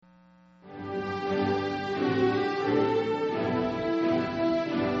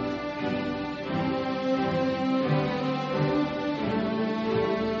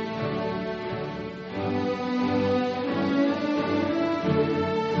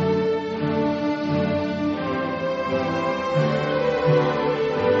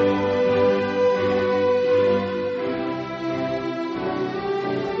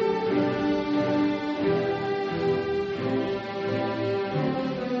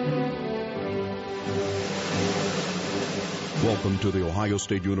Welcome to the Ohio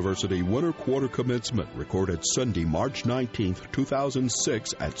State University Winter Quarter Commencement, recorded Sunday, March 19,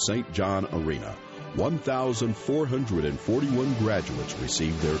 2006 at St. John Arena. 1,441 graduates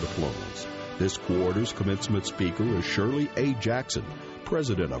received their diplomas. This quarter's commencement speaker is Shirley A. Jackson,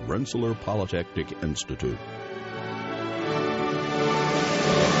 president of Rensselaer Polytechnic Institute.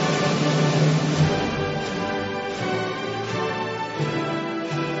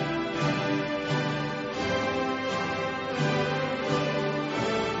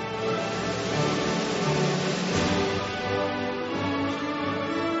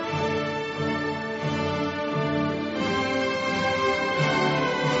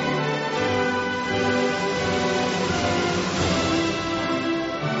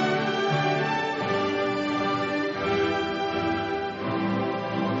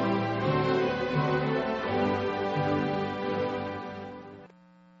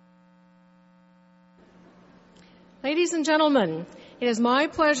 Ladies and gentlemen, it is my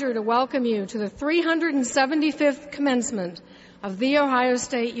pleasure to welcome you to the 375th commencement of The Ohio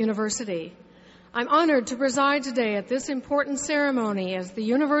State University. I'm honored to preside today at this important ceremony as the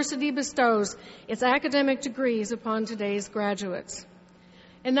university bestows its academic degrees upon today's graduates.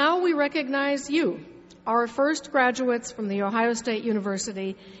 And now we recognize you, our first graduates from The Ohio State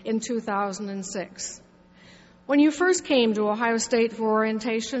University in 2006. When you first came to Ohio State for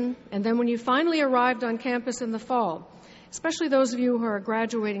orientation, and then when you finally arrived on campus in the fall, especially those of you who are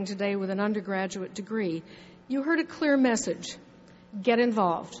graduating today with an undergraduate degree, you heard a clear message: get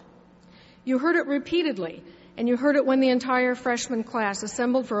involved. You heard it repeatedly, and you heard it when the entire freshman class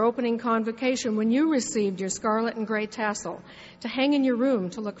assembled for opening convocation when you received your scarlet and gray tassel to hang in your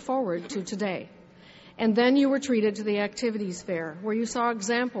room to look forward to today. And then you were treated to the activities fair, where you saw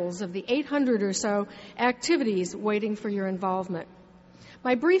examples of the 800 or so activities waiting for your involvement.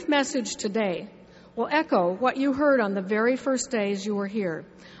 My brief message today will echo what you heard on the very first days you were here.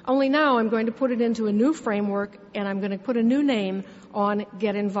 Only now I'm going to put it into a new framework, and I'm going to put a new name on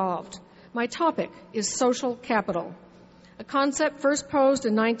Get Involved. My topic is social capital, a concept first posed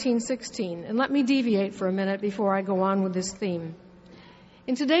in 1916. And let me deviate for a minute before I go on with this theme.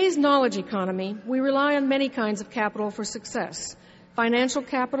 In today's knowledge economy, we rely on many kinds of capital for success. Financial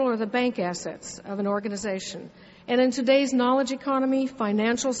capital are the bank assets of an organization. And in today's knowledge economy,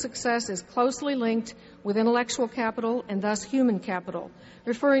 financial success is closely linked with intellectual capital and thus human capital,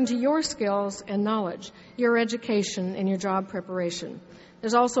 referring to your skills and knowledge, your education, and your job preparation.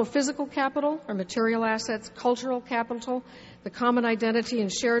 There's also physical capital, or material assets, cultural capital, the common identity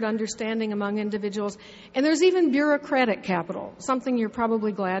and shared understanding among individuals, and there's even bureaucratic capital, something you're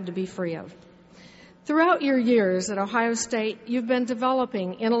probably glad to be free of. Throughout your years at Ohio State, you've been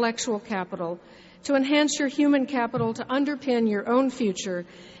developing intellectual capital to enhance your human capital to underpin your own future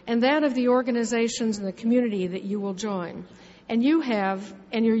and that of the organizations and the community that you will join. And you have,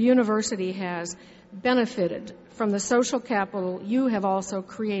 and your university has, benefited from the social capital you have also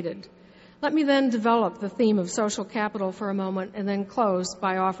created. Let me then develop the theme of social capital for a moment and then close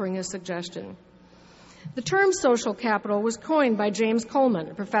by offering a suggestion. The term social capital was coined by James Coleman,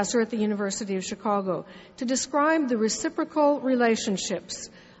 a professor at the University of Chicago, to describe the reciprocal relationships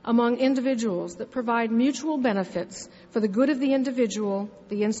among individuals that provide mutual benefits for the good of the individual,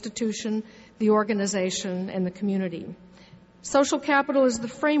 the institution, the organization, and the community. Social capital is the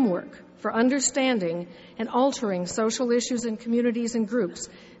framework for understanding and altering social issues in communities and groups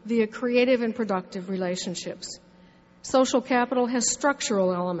via creative and productive relationships. Social capital has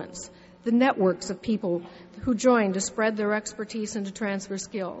structural elements, the networks of people who join to spread their expertise and to transfer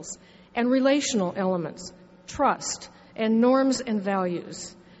skills, and relational elements, trust, and norms and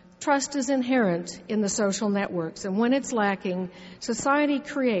values. Trust is inherent in the social networks, and when it's lacking, society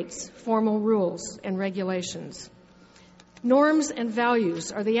creates formal rules and regulations. Norms and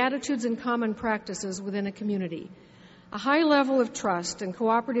values are the attitudes and common practices within a community. A high level of trust and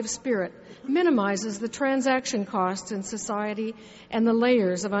cooperative spirit minimizes the transaction costs in society and the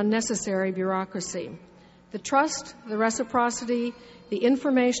layers of unnecessary bureaucracy. The trust, the reciprocity, the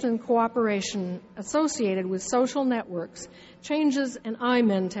information and cooperation associated with social networks changes an I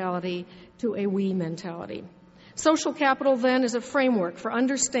mentality to a we mentality. Social capital, then, is a framework for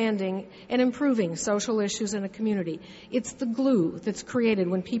understanding and improving social issues in a community. It's the glue that's created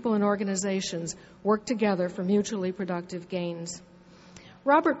when people and organizations work together for mutually productive gains.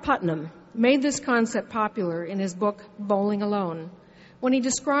 Robert Putnam made this concept popular in his book, Bowling Alone, when he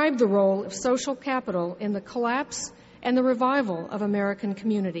described the role of social capital in the collapse and the revival of American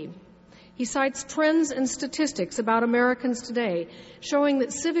community. He cites trends and statistics about Americans today showing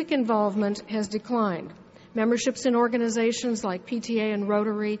that civic involvement has declined. Memberships in organizations like PTA and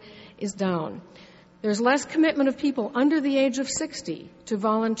Rotary is down. There's less commitment of people under the age of 60 to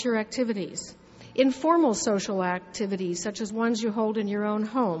volunteer activities. Informal social activities, such as ones you hold in your own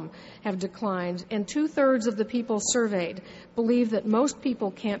home, have declined, and 2/3 of the people surveyed believe that most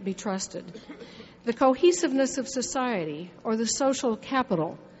people can't be trusted. The cohesiveness of society, or the social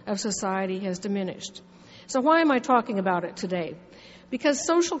capital of society, has diminished. So why am I talking about it today? Because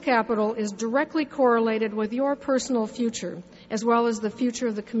social capital is directly correlated with your personal future, as well as the future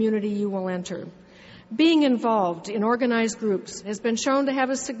of the community you will enter. Being involved in organized groups has been shown to have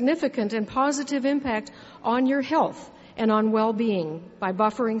a significant and positive impact on your health and on well-being by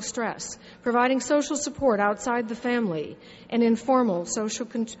buffering stress, providing social support outside the family, and informal social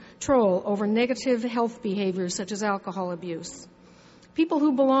control over negative health behaviors such as alcohol abuse. People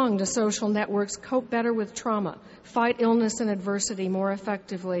who belong to social networks cope better with trauma, fight illness and adversity more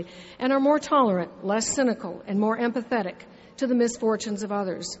effectively, and are more tolerant, less cynical, and more empathetic to the misfortunes of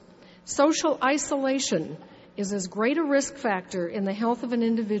others. Social isolation is as great a risk factor in the health of an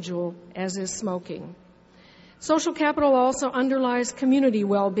individual as is smoking. Social capital also underlies community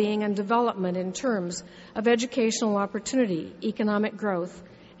well-being and development in terms of educational opportunity, economic growth,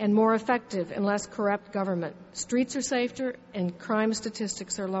 and more effective and less corrupt government. Streets are safer and crime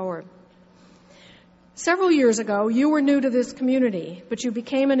statistics are lower. Several years ago, you were new to this community, but you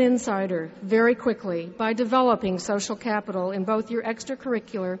became an insider very quickly by developing social capital in both your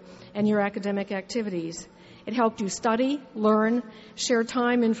extracurricular and your academic activities. It helped you study, learn, share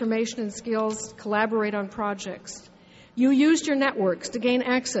time, information, and skills, collaborate on projects. You used your networks to gain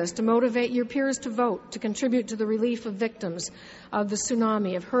access, to motivate your peers to vote, to contribute to the relief of victims of the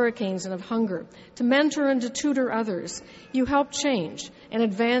tsunami, of hurricanes, and of hunger, to mentor and to tutor others. You helped change and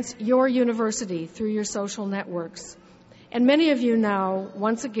advance your university through your social networks. And many of you now,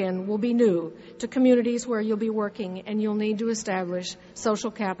 once again, will be new to communities where you'll be working, and you'll need to establish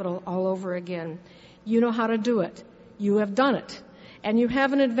social capital all over again. You know how to do it. You have done it. And you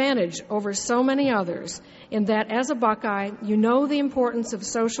have an advantage over so many others in that as a Buckeye, you know the importance of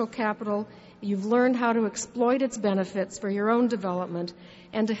social capital, you've learned how to exploit its benefits for your own development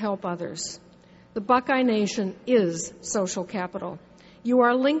and to help others. The Buckeye Nation is social capital. You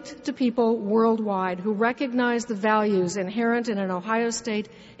are linked to people worldwide who recognize the values inherent in an Ohio State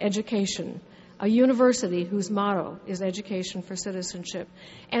education, a university whose motto is education for citizenship,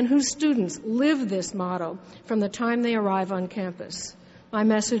 and whose students live this motto from the time they arrive on campus. My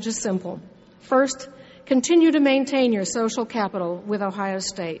message is simple. First, continue to maintain your social capital with Ohio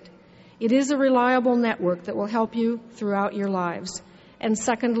State. It is a reliable network that will help you throughout your lives. And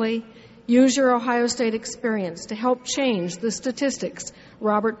secondly, use your Ohio State experience to help change the statistics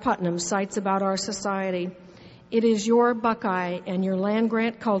Robert Putnam cites about our society. It is your Buckeye and your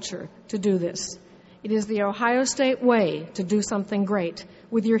land-grant culture to do this. It is the Ohio State way to do something great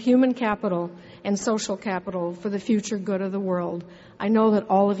with your human capital and social capital for the future good of the world. I know that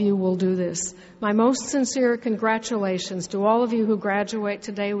all of you will do this. My most sincere congratulations to all of you who graduate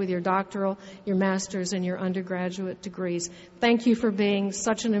today with your doctoral, your master's, and your undergraduate degrees. Thank you for being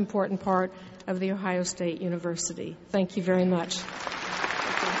such an important part of the Ohio State University. Thank you very much.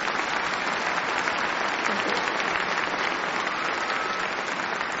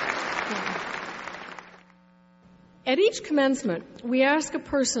 At each commencement, we ask a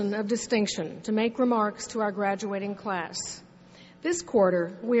person of distinction to make remarks to our graduating class. This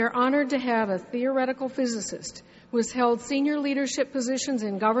quarter, we are honored to have a theoretical physicist who has held senior leadership positions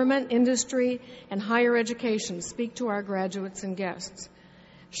in government, industry, and higher education speak to our graduates and guests.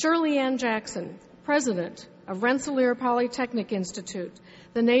 Shirley Jackson, president of Rensselaer Polytechnic Institute,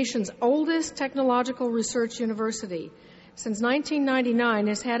 the nation's oldest technological research university, since 1999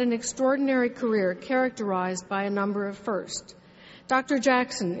 has had an extraordinary career characterized by a number of firsts. Dr.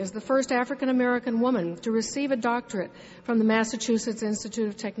 Jackson is the first African-American woman to receive a doctorate from the Massachusetts Institute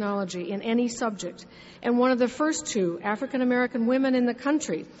of Technology in any subject, and one of the first two African-American women in the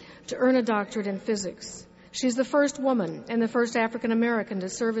country to earn a doctorate in physics. She's the first woman and the first African-American to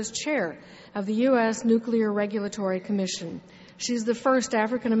serve as chair of the U.S. Nuclear Regulatory Commission. She's the first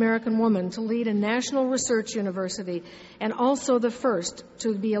African-American woman to lead a national research university and also the first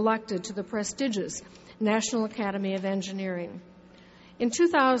to be elected to the prestigious National Academy of Engineering. In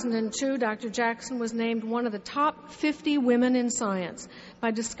 2002, Dr. Jackson was named one of the top 50 women in science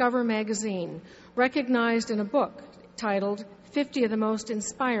by Discover magazine, recognized in a book titled 50 of the Most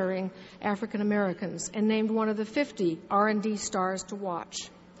Inspiring African Americans, and named one of the 50 R&D stars to watch.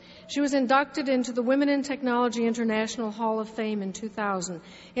 She was inducted into the Women in Technology International Hall of Fame in 2000,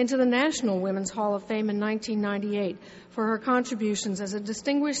 into the National Women's Hall of Fame in 1998 for her contributions as a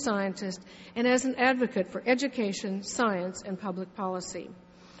distinguished scientist and as an advocate for education, science, and public policy.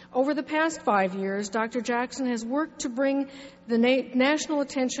 Over the past 5 years, Dr. Jackson has worked to bring the national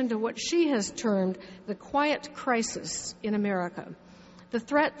attention to what she has termed the quiet crisis in America, the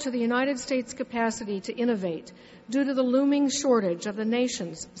threat to the United States' capacity to innovate due to the looming shortage of the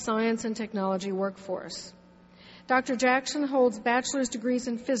nation's science and technology workforce. Dr. Jackson holds bachelor's degrees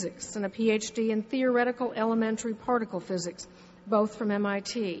in physics and a PhD in theoretical elementary particle physics, both from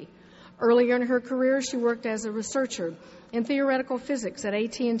MIT. Earlier in her career, she worked as a researcher in theoretical physics at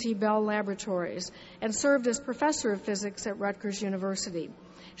AT&T Bell Laboratories and served as professor of physics at Rutgers University.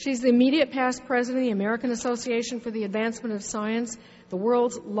 She's the immediate past president of the American Association for the Advancement of Science, the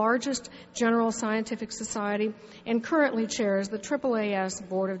world's largest general scientific society, and currently chairs the AAAS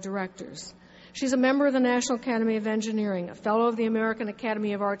Board of Directors. She's a member of the National Academy of Engineering, a fellow of the American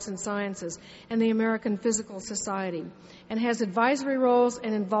Academy of Arts and Sciences and the American Physical Society, and has advisory roles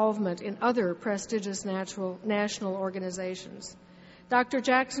and involvement in other prestigious national organizations. Dr.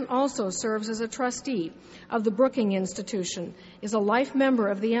 Jackson also serves as a trustee of the Brookings Institution, is a life member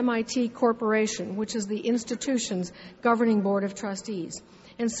of the MIT Corporation, which is the institution's governing board of trustees,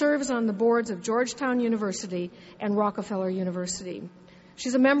 and serves on the boards of Georgetown University and Rockefeller University.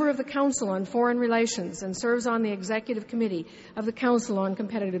 She's a member of the Council on Foreign Relations and serves on the executive committee of the Council on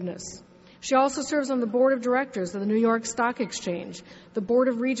Competitiveness. She also serves on the board of directors of the New York Stock Exchange, the board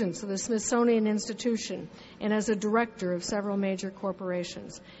of regents of the Smithsonian Institution, and as a director of several major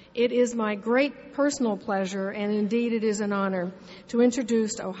corporations. It is my great personal pleasure, and indeed it is an honor, to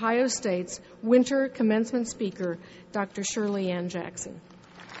introduce Ohio State's winter commencement speaker, Dr. Shirley Ann Jackson.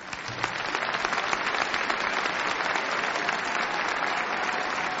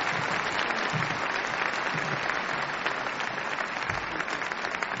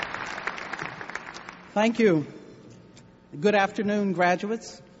 Thank you. Good afternoon,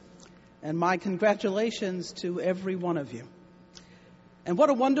 graduates, and my congratulations to every one of you. And what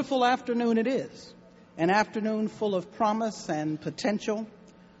a wonderful afternoon it is, an afternoon full of promise and potential,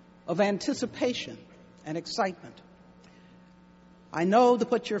 of anticipation and excitement. I know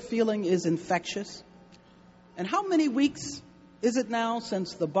that what you're feeling is infectious. And how many weeks is it now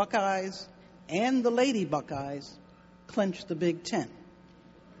since the Buckeyes and the Lady Buckeyes clinched the Big Ten?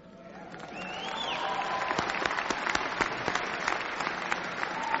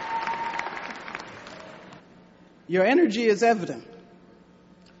 Your energy is evident.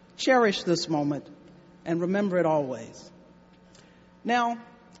 Cherish this moment and remember it always. Now,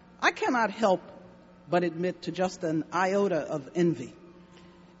 I cannot help but admit to just an iota of envy.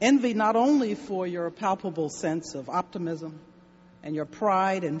 Envy not only for your palpable sense of optimism and your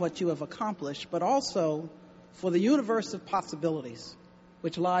pride in what you have accomplished, but also for the universe of possibilities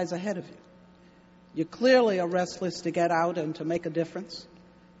which lies ahead of you. You clearly are restless to get out and to make a difference,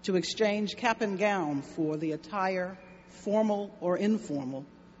 to exchange cap and gown for the attire, formal or informal,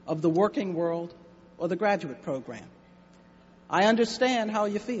 of the working world or the graduate program. I understand how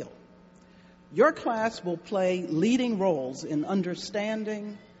you feel. Your class will play leading roles in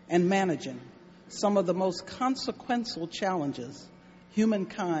understanding and managing some of the most consequential challenges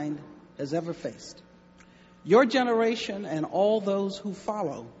humankind has ever faced. Your generation and all those who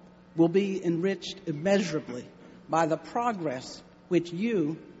follow will be enriched immeasurably by the progress which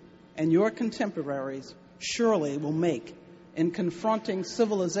you and your contemporaries surely will make in confronting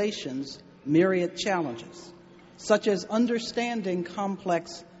civilization's myriad challenges, such as understanding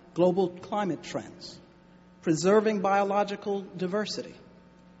complex global climate trends, preserving biological diversity,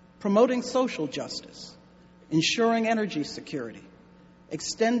 promoting social justice, ensuring energy security,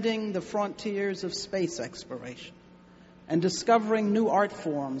 extending the frontiers of space exploration, and discovering new art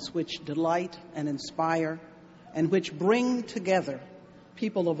forms which delight and inspire and which bring together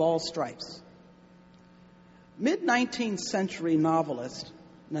people of all stripes. Mid-19th century novelist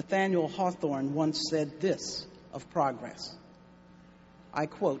Nathaniel Hawthorne once said this of progress. I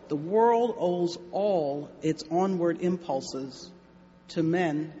quote, "The world owes all its onward impulses to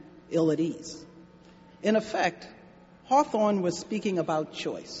men ill at ease." In effect, Hawthorne was speaking about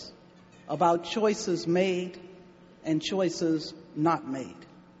choice, about choices made and choices not made.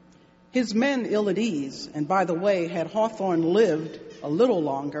 His men ill at ease, and by the way, had Hawthorne lived a little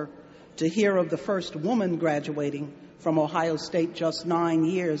longer to hear of the first woman graduating from Ohio State just 9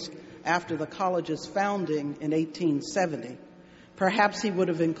 years after the college's founding in 1870, perhaps he would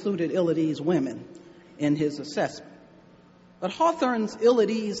have included ill-at-ease women in his assessment. But Hawthorne's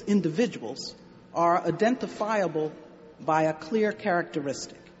ill-at-ease individuals are identifiable by a clear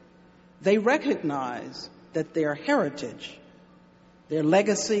characteristic. They recognize that their heritage, their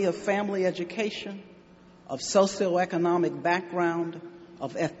legacy of family education, of socioeconomic background,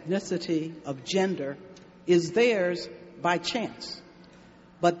 of ethnicity, of gender, is theirs by chance.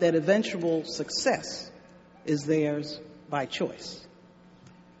 but that eventual success is theirs by choice.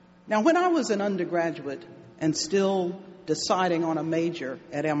 Now, when I was an undergraduate and still deciding on a major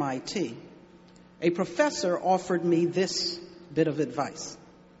at MIT, a professor offered me this bit of advice.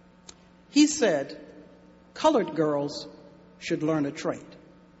 He said, colored girls should learn a trade.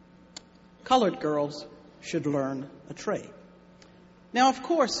 Colored girls should learn a trade. Now, of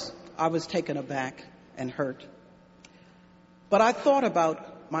course, I was taken aback and hurt, but I thought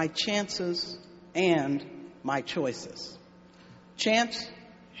about my chances and my choices. Chance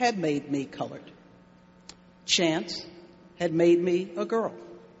had made me colored. Chance had made me a girl.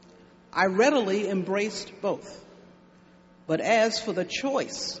 I readily embraced both. But as for the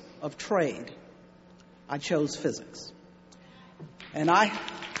choice of trade, I chose physics. And thank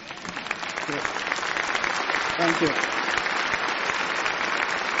you.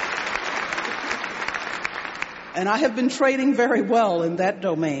 And I have been trading very well in that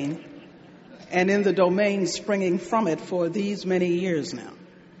domain and in the domain springing from it for these many years now.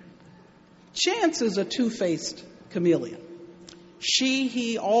 Chance is a two-faced chameleon.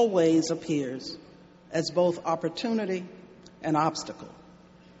 He always appears as both opportunity and obstacle.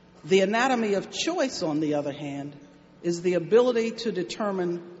 The anatomy of choice, on the other hand, is the ability to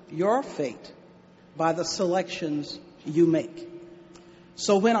determine your fate by the selections you make.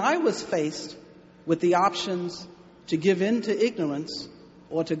 So when I was faced with the options to give in to ignorance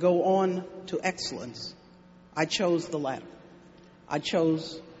or to go on to excellence, I chose the latter. I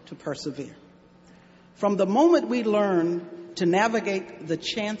chose to persevere. From the moment we learn to navigate the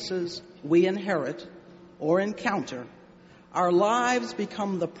chances we inherit or encounter, our lives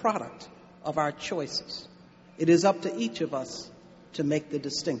become the product of our choices. It is up to each of us to make the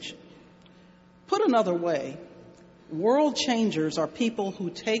distinction. Put another way, world changers are people who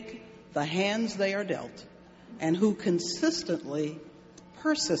take the hands they are dealt and who consistently,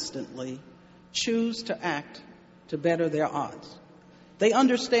 persistently choose to act to better their odds. They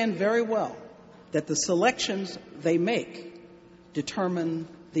understand very well that the selections they make determine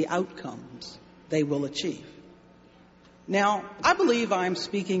the outcomes they will achieve. Now, I believe I'm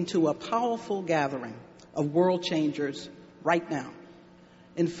speaking to a powerful gathering of world changers right now.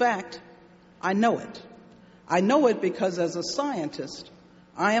 In fact, I know it. I know it because as a scientist,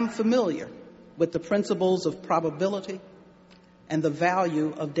 I am familiar with the principles of probability and the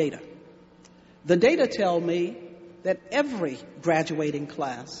value of data. The data tell me that every graduating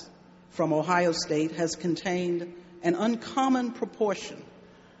class from Ohio State has contained an uncommon proportion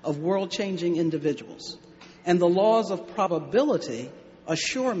of world-changing individuals. And the laws of probability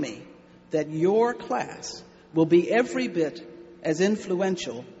assure me that your class will be every bit as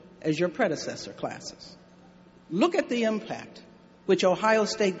influential as your predecessor classes. Look at the impact which Ohio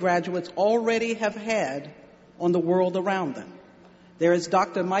State graduates already have had on the world around them. There is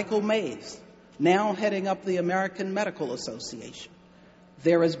Dr. Michael Mays, now heading up the American Medical Association.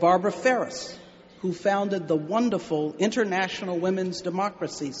 There is Barbara Ferris, who founded the wonderful International Women's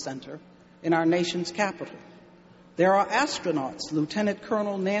Democracy Center in our nation's capital. There are astronauts, Lieutenant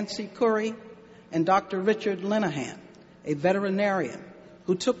Colonel Nancy Curry and Dr. Richard Linehan, a veterinarian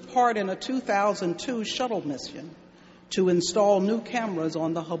who took part in a 2002 shuttle mission to install new cameras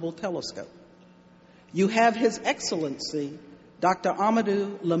on the Hubble telescope. You have His Excellency, Dr.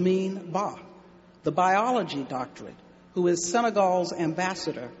 Amadou Lamine Ba, the biology doctorate, who is Senegal's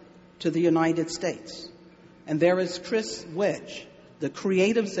ambassador to the United States. And there is Chris Wedge, the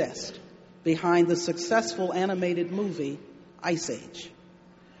creative zest behind the successful animated movie Ice Age.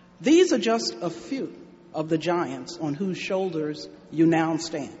 These are just a few of the giants on whose shoulders you now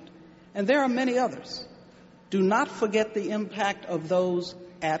stand. And there are many others. Do not forget the impact of those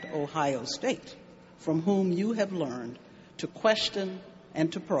at Ohio State, from whom you have learned to question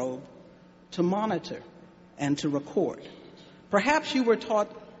and to probe, to monitor and to record. Perhaps you were taught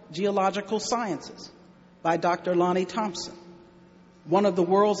geological sciences by Dr. Lonnie Thompson, one of the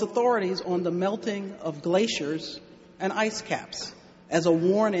world's authorities on the melting of glaciers and ice caps as a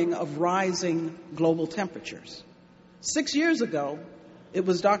warning of rising global temperatures. 6 years ago, it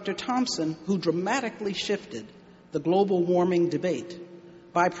was Dr. Thompson who dramatically shifted the global warming debate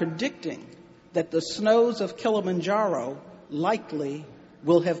by predicting that the snows of Kilimanjaro likely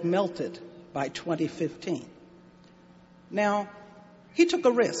will have melted by 2015. Now, he took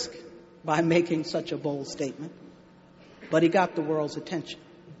a risk by making such a bold statement, but he got the world's attention.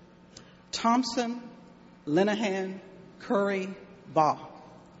 Thompson, Linehan, Curry, Ba,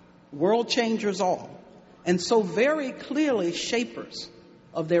 world changers all, and so very clearly shapers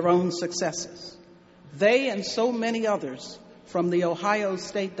of their own successes. They and so many others from the Ohio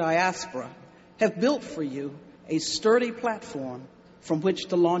State diaspora have built for you a sturdy platform from which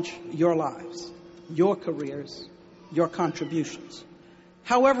to launch your lives, your careers, your contributions.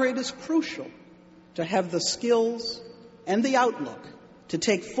 However, it is crucial to have the skills and the outlook to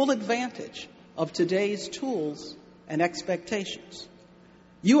take full advantage of today's tools and expectations.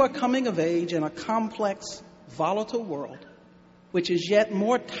 You are coming of age in a complex, volatile world, which is yet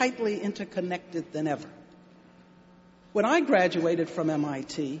more tightly interconnected than ever. When I graduated from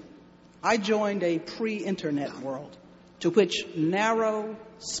MIT, I joined a pre-internet world to which narrow,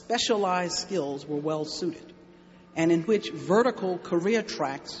 specialized skills were well suited, and in which vertical career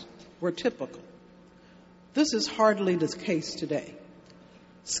tracks were typical. This is hardly the case today.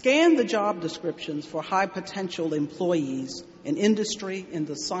 Scan the job descriptions for high-potential employees in industry, in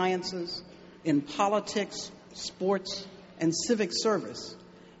the sciences, in politics, sports, and civic service,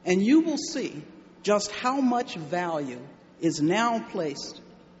 and you will see just how much value is now placed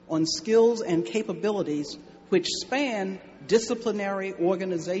on skills and capabilities which span disciplinary,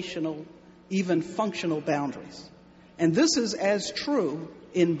 organizational, even functional boundaries. And this is as true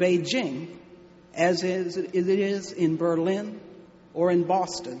in Beijing as it is in Berlin or in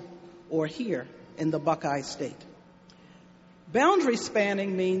Boston or here in the Buckeye State. Boundary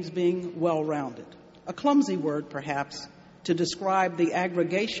spanning means being well-rounded, a clumsy word perhaps to describe the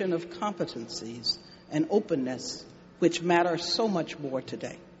aggregation of competencies and openness which matter so much more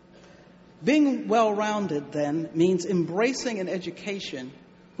today. Being well-rounded, then, means embracing an education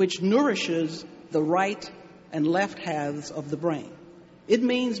which nourishes the right and left halves of the brain. It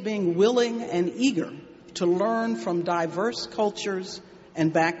means being willing and eager to learn from diverse cultures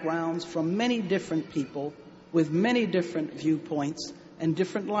and backgrounds from many different people with many different viewpoints and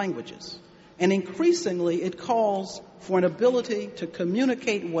different languages. And increasingly, it calls for an ability to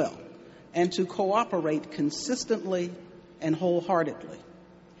communicate well and to cooperate consistently and wholeheartedly,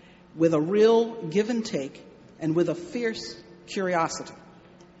 with a real give and take and with a fierce curiosity.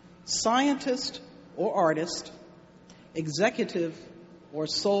 Scientist or artist, executive or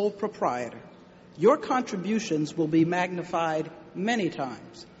sole proprietor, your contributions will be magnified many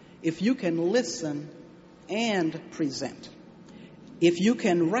times if you can listen and present, if you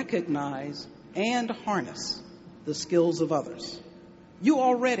can recognize and harness the skills of others. You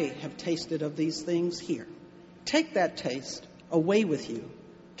already have tasted of these things here. Take that taste away with you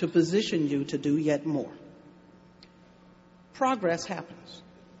to position you to do yet more. Progress happens.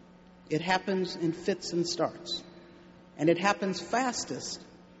 It happens in fits and starts. And it happens fastest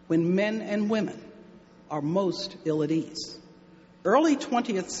when men and women are most ill at ease. Early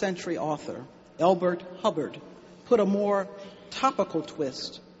 20th century author Elbert Hubbard put a more topical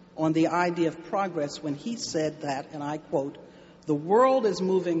twist on the idea of progress when he said that, and I quote, "The world is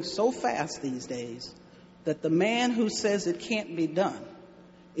moving so fast these days that the man who says it can't be done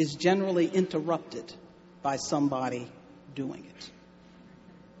is generally interrupted by somebody doing it."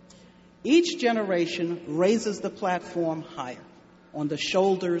 Each generation raises the platform higher on the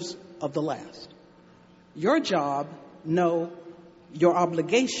shoulders of the last. Your job, no, your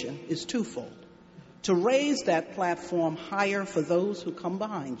obligation is twofold: to raise that platform higher for those who come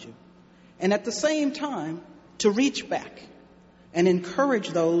behind you, and at the same time, to reach back and encourage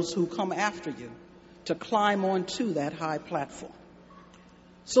those who come after you to climb onto that high platform.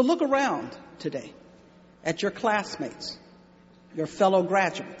 So look around today at your classmates, your fellow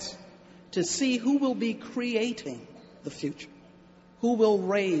graduates, to see who will be creating the future, who will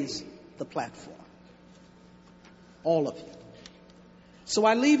raise the platform. All of you. So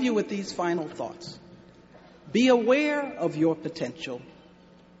I leave you with these final thoughts. Be aware of your potential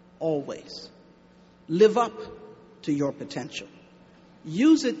always. Live up to your potential.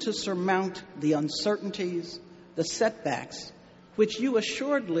 Use it to surmount the uncertainties, the setbacks, which you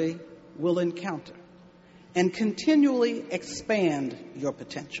assuredly will encounter, and continually expand your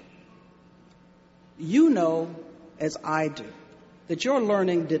potential. You know, as I do, that your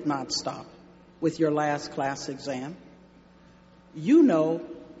learning did not stop with your last class exam. You know,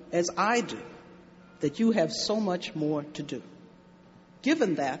 as I do, that you have so much more to do.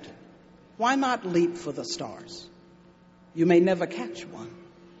 Given that, why not leap for the stars? You may never catch one,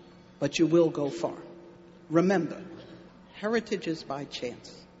 but you will go far. Remember, heritage is by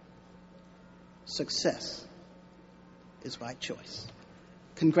chance. Success is by choice.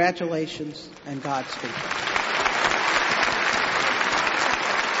 Congratulations and Godspeed.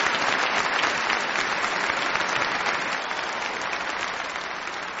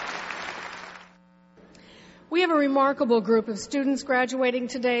 We have a remarkable group of students graduating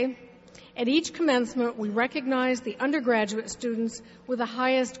today. At each commencement, we recognize the undergraduate students with the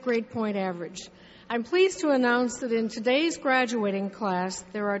highest grade point average. I'm pleased to announce that in today's graduating class,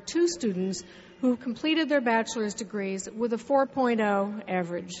 there are 2 students who completed their bachelor's degrees with a 4.0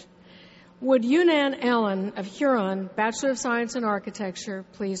 average. Would Yunan Allen of Huron, Bachelor of Science in Architecture,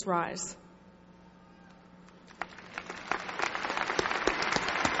 please rise?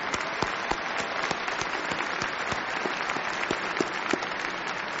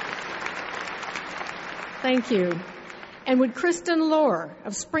 Thank you. And would Kristen Lohr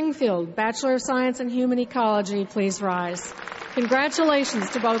of Springfield, Bachelor of Science in Human Ecology, please rise? Congratulations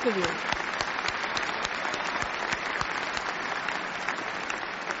to both of you.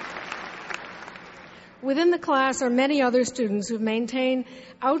 Within the class are many other students who've maintained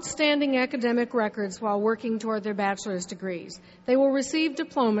outstanding academic records while working toward their bachelor's degrees. They will receive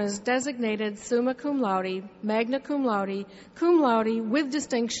diplomas designated summa cum laude, magna cum laude with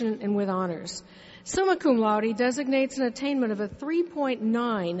distinction, and with honors. Summa cum laude designates an attainment of a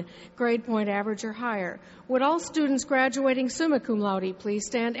 3.9 grade point average or higher. Would all students graduating summa cum laude please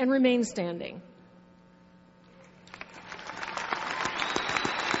stand and remain standing?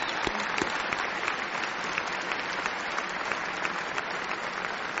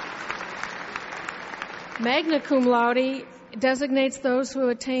 Magna cum laude designates those who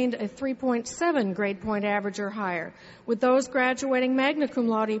attained a 3.7 grade point average or higher. Would those graduating magna cum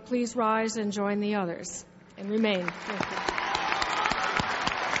laude please rise and join the others and remain? Thank you.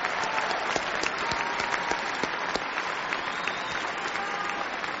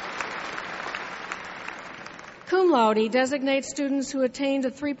 Cum laude designates students who attained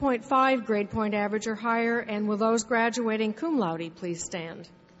a 3.5 grade point average or higher, and will those graduating cum laude please stand?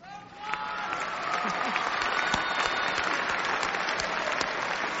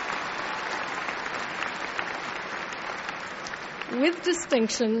 With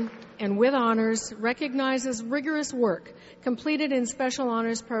distinction and with honors recognizes rigorous work completed in special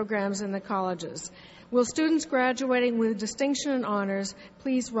honors programs in the colleges. Will students graduating with distinction and honors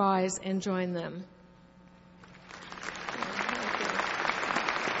please rise and join them?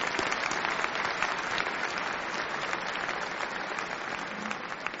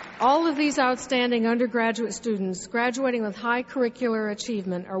 All of these outstanding undergraduate students graduating with high curricular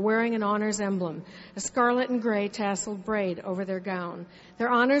achievement are wearing an honors emblem, a scarlet and gray tasseled braid over their gown.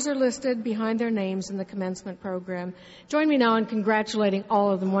 Their honors are listed behind their names in the commencement program. Join me now in congratulating all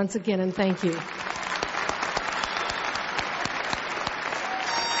of them once again, and thank you.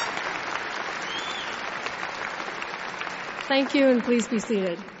 Thank you, and please be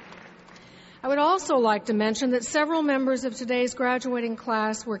seated. I would also like to mention that several members of today's graduating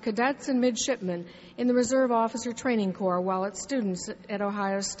class were cadets and midshipmen in the Reserve Officer Training Corps while as students at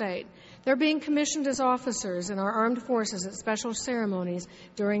Ohio State. They're being commissioned as officers in our armed forces at special ceremonies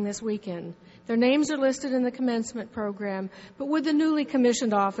during this weekend. Their names are listed in the commencement program, but would the newly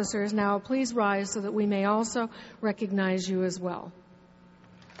commissioned officers now please rise so that we may also recognize you as well?